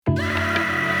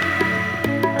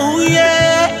Ooh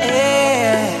yeah,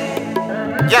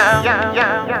 yeah.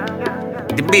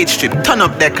 The beach trip, turn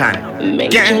up the can.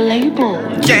 Major label.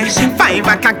 Yeah, 5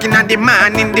 o'clock in the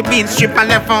morning, the beach trip and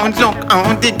left out look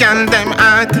out the girl them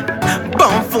out.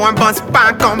 Bound 4 bus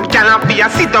park up, girl up here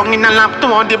sit down in a lap to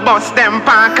the bus them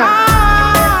park.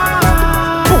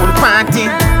 Pool party,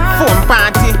 phone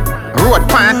party, road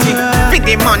party. For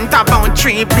the month about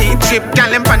 3 beach trip, girl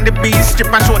them on the beach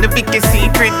trip and show the Vicky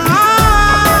secret.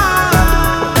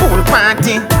 Pool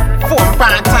party, phone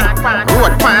party,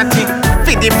 road party.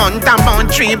 For the month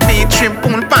about 3 beach trip,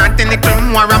 pool party, little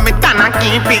more and me than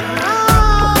keep it.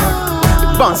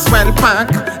 Bus well park,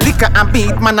 liquor and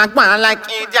beat, man a go on like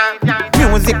idiot.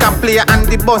 Music a play and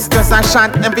the bus just a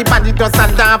shot. Everybody just a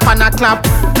laugh and a clap.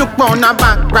 Look round a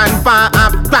back, grandpa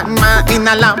up, grandma in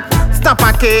a lap. Stop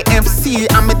a KFC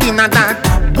and me dinner that.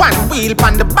 One wheel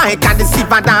on the bike and the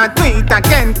silver that. Do it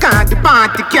again, cause the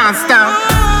party can't stop.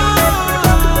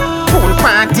 Pool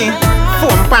party,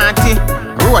 phone party,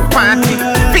 road party.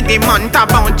 For the month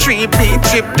about 3 beach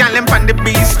trip, girl them on the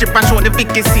beach trip and show the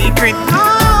Vicky secret.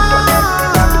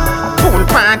 Pool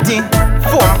party,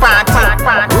 phone party,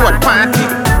 road party.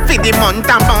 For the month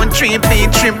about 3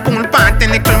 beach trip, pool party,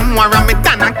 little more and me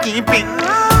than keep it.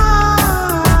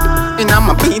 In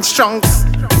my beach trunks,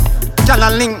 y'all a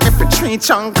link me for 3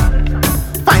 chunk.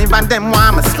 5 of them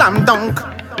want me slam dunk.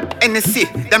 NSC,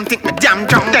 them think me damn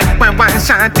drunk. That boy one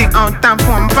shotty out of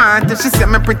one party. She say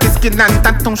me pretty skin and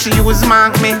tattoo she use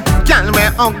mark me. Girl we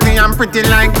ugly and pretty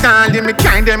like Dolly. Me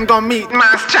carry them go meet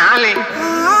Mass Charlie.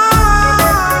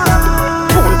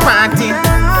 Pool party,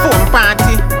 phone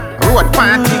party, road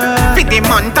party. For the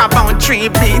month about 3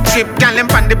 beach trip, girl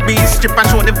them on the beach trip and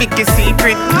show the Vicky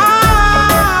secret.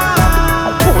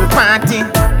 Pool party,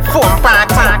 phone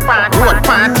party, road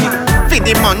party. For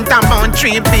the month about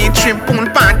 3 beach trip, pool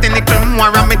party, little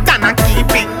more and me than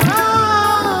keep it.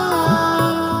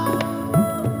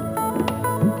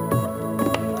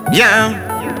 Yeah,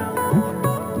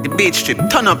 the beach trip,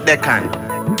 turn up the can.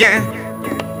 Yeah,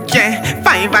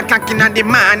 5 o'clock in the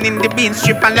morning, the beach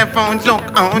trip and left out look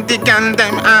out the girl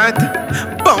them out.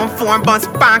 Bound 4 bus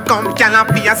park up, girl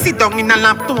up here sit down in a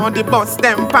lap to the bus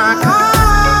them park.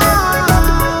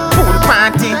 Pool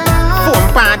party, phone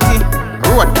party,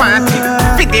 road party.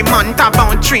 For the month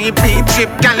about 3 beach trip,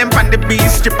 girl them on the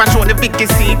beach trip and show the Vicky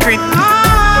secret.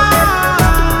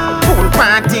 Pool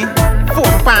party,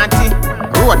 phone party,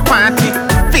 road party.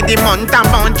 For the month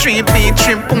about 3 beach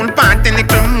trip, pool party,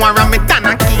 little more and me than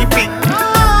keep it.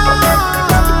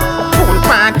 Pool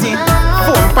party,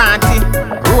 phone party,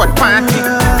 road party.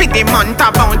 For the month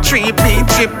about 3 beach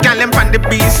trip, girl them on the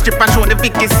beach trip and show the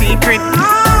Vicky secret.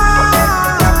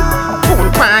 Pool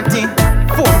party,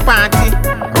 phone party,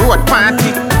 road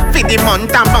party. For the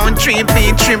month about 3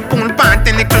 beach trip, pool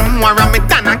party, little more and me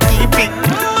than keep it.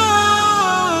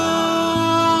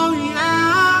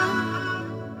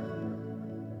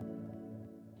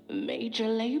 Major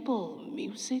label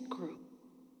music group.